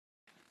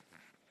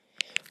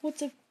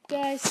What's up,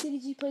 guys?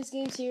 CDG Plays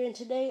Games here, and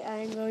today I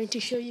am going to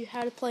show you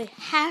how to play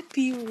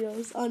Happy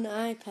Wheels on the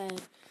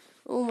iPad.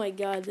 Oh my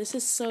god, this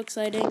is so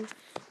exciting.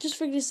 Just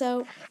figured this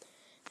out,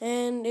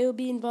 and it will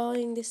be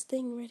involving this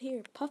thing right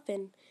here,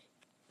 Puffin.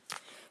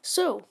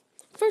 So,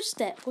 first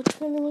step, what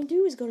you're going to want to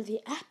do is go to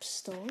the App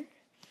Store,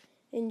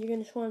 and you're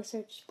going to want to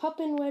search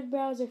Puffin Web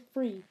Browser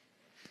Free.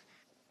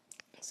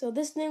 So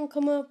this name will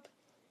come up,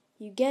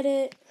 you get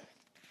it,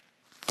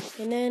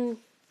 and then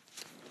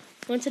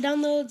once it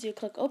downloads, you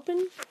click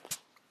Open,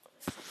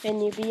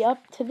 and you'll be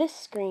up to this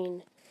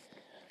screen.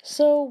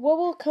 So what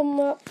will come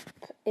up,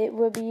 it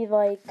will be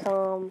like,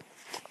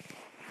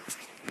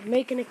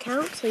 make an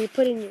account, so you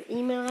put in your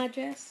email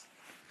address,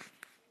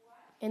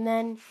 and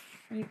then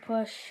you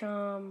push,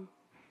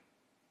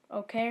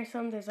 OK or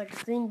something. There's like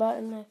a green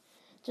button that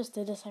just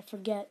did this, I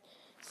forget.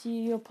 So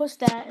you'll push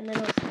that, and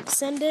then it'll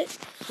send it,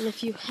 and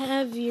if you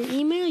have your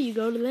email, you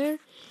go to there,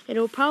 and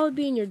it'll probably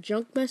be in your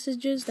junk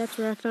messages. That's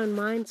where I found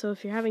mine, so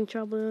if you're having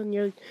trouble and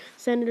you'll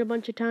send it a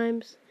bunch of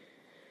times,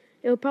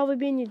 it'll probably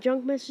be in your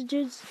junk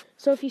messages.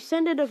 So if you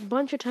send it a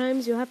bunch of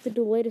times, you'll have to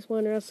do the latest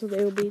one, or else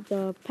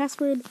the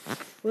password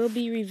will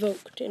be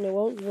revoked and it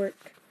won't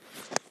work.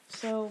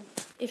 So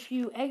if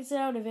you exit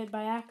out of it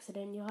by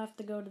accident, you'll have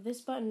to go to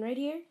this button right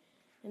here,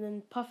 and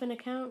then Puffin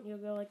account. You'll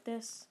go like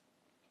this.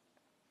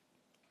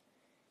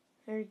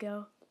 There you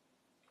go.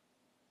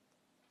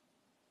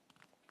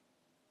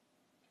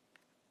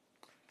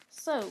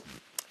 So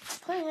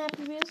play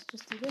Happy Wheels.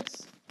 Just do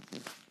this.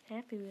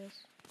 Happy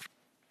Wheels.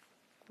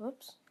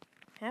 Whoops.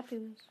 Happy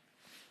Wheels.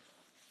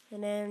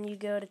 And then you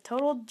go to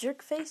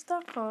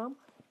totaljerkface.com.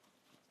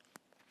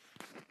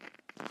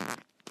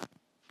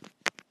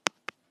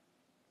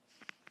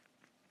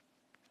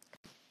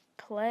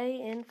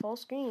 Play in full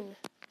screen.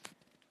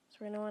 So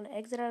we're going to want to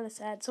exit out of this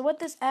ad. So what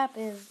this app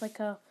is, like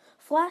a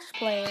flash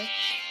player.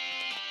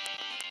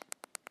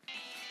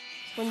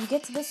 When you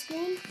get to this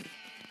screen,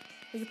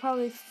 you're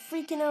probably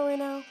freaking out right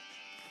now.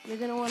 You're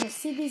going to want to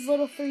see these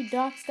little 3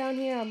 dots down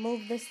here. I'll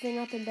move this thing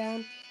up and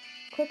down.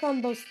 Click on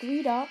those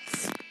 3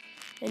 dots,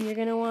 and you're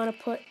going to want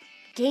to put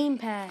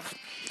gamepad.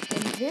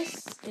 And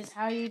this is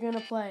how you're going to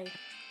play.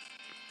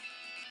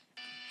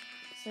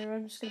 So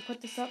I'm just going to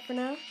put this up for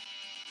now.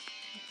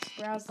 Let's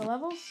browse the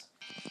levels.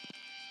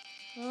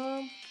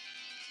 You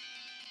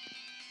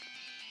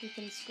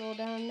can scroll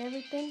down and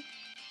everything.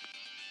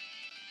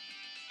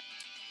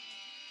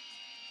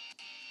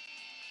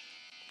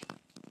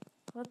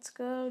 Let's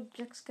go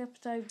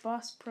Jacksepticeye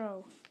Boss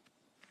Pro.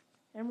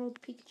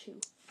 Emerald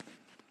Pikachu.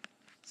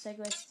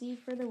 Segway Steve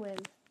for the win.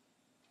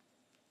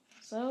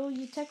 So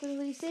you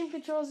technically same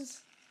controls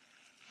as...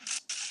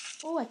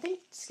 Oh, I think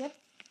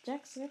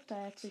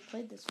Jacksepticeye actually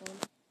played this one.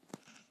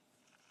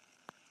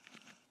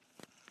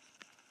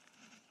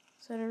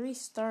 So to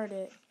restart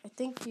it, I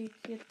think you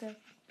get the...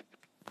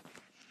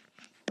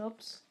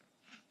 Oops.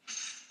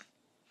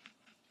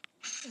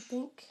 I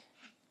think...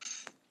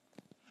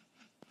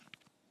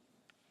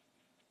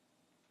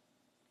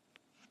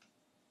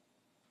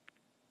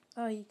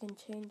 Oh, you can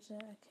change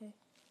that, okay.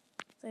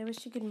 So I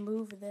wish you could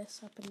move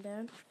this up and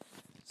down.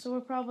 So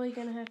we're probably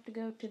going to have to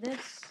go to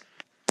this.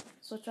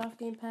 Switch off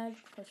gamepad,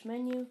 push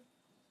menu.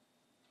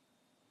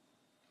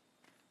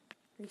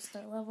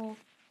 Restart level.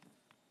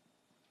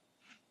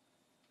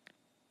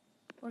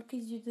 Or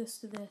could you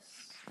just do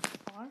this?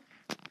 R?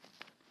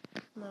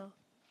 No.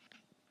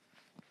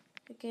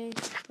 Okay,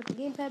 put the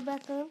gamepad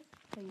back on,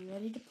 and you're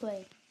ready to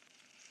play.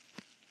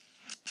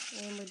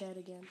 And we're dead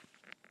again.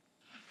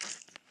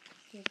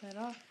 Gamepad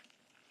off.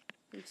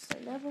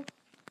 Restart level.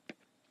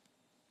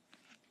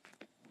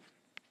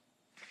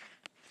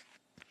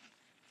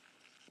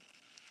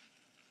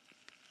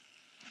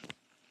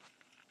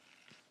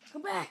 Go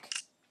back!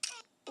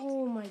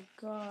 Oh my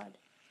god.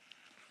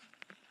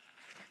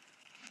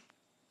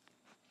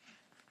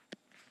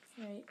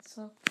 Right,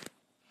 so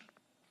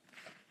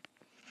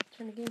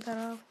turn the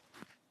gamepad off.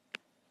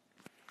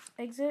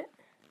 Exit.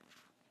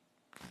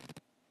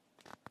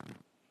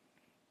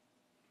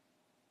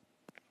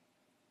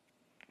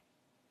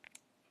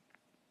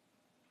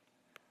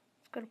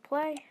 Let's go to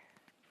play.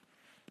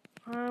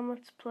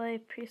 Let's play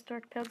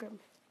Prehistoric Pilgrim.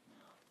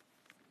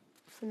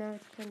 So now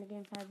let's turn the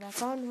gamepad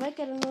back on. It might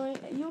get annoying.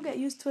 You'll get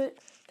used to it.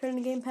 Turn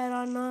the gamepad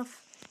on and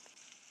off.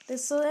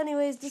 So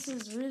anyways, this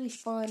is really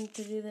fun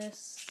to do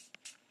this.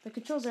 The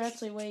controls are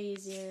actually way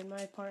easier in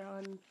my part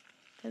on,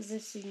 because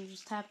this you can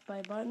just tap by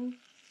a button.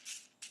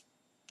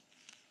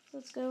 So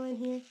let's go in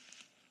here.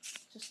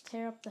 Just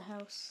tear up the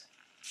house.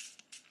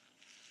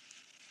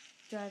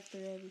 Drive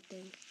through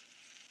everything.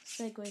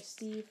 Segway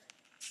Steve.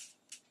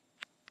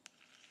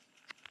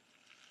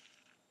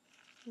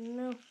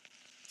 No.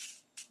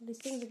 These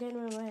things are getting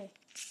in my way.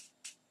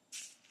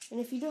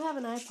 And if you do have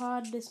an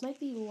iPod, this might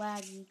be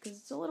laggy, because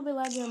it's a little bit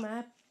laggy on my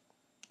iPad.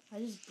 I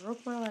just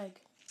broke my leg.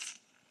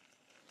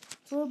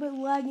 It's a little bit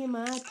laggy on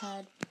my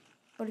iPad,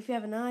 but if you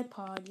have an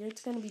iPod,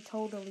 it's going to be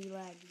totally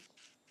laggy.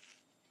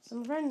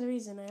 So for some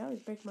reason, I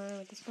always break my arm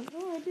at this point.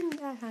 Oh, I didn't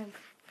that time.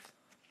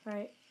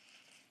 Alright.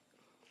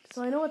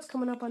 So I know what's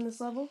coming up on this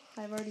level.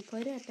 I've already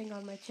played it, I think,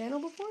 on my channel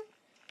before.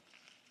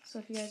 So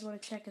if you guys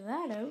want to check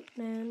that out,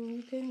 then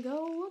you can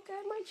go look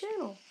at my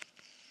channel.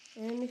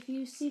 And if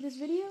you see this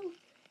video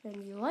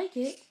and you like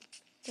it,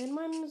 then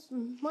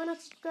why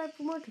not subscribe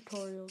for more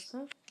tutorials,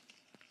 huh?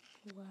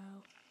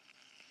 Wow.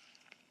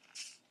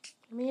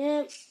 Let me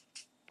out.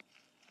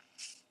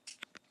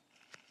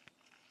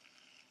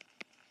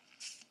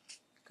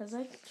 Because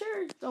I'm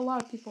sure a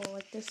lot of people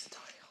like this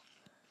tutorial.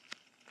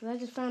 Because I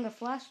just found a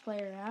Flash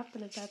Player app,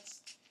 and if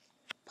that's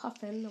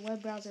Puffin, the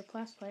web browser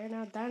Flash Player,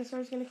 now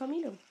Dinosaur's going to come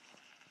eat him.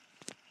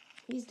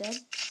 He's dead.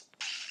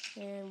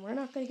 And we're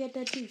not going to get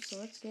dead too, so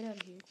let's get out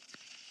of here.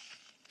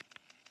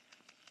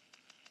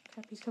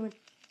 Crap, he's coming.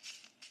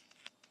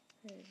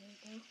 There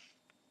we go.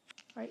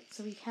 Alright,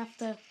 so we have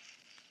to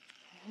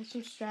have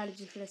some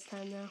strategy for this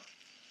time now.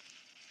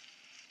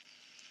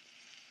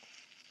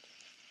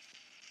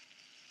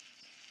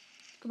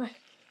 Go back.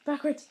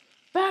 Backwards.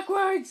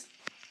 Backwards!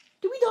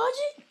 Did we dodge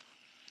it?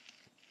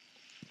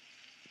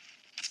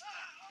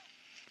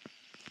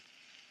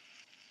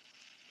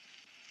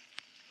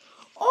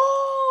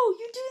 Oh,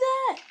 you do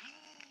that!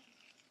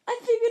 I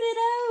figured it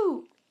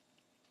out!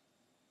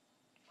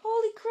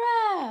 Holy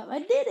crap! I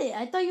did it!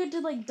 I thought you had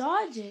to like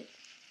dodge it.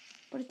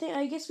 But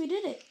I guess we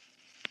did it.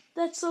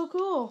 That's so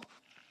cool.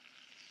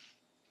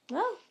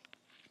 Well.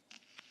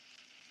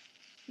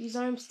 Use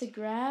arms to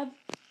grab.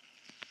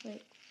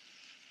 Wait.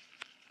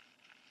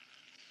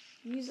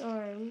 Use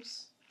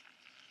arms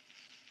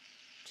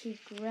to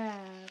grab.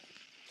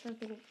 I'm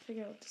trying to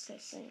figure out what this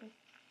guy's saying.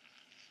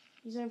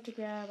 Use arm to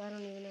grab. I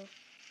don't even know.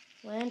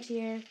 Land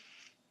here.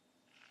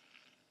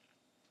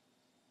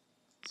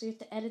 So you have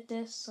to edit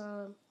this.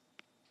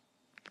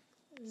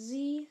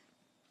 Z.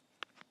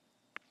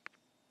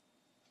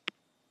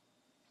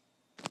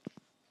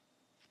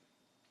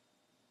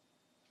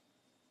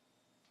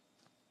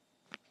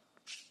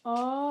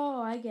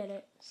 Oh, I get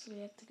it. So we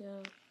have to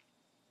go.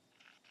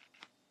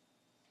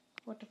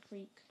 What the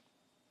freak?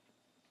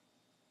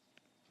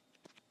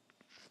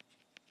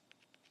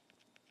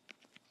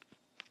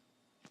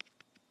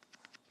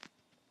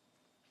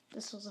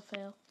 This was a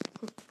fail.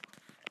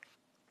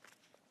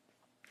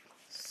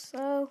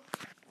 So,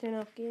 turn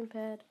off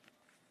gamepad.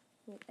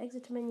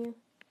 Exit to menu.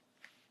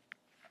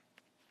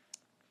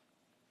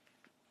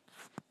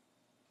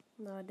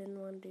 No, I didn't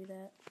want to do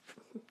that.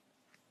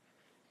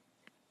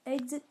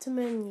 Exit to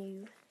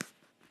menu.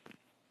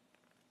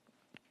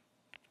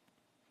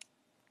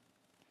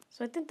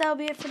 So I think that'll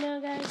be it for now,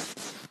 guys.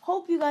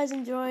 Hope you guys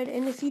enjoyed.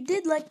 And if you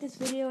did like this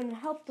video and it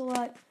helped a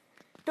lot,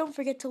 don't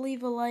forget to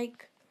leave a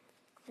like.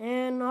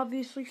 And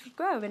obviously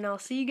subscribe. And I'll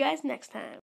see you guys next time.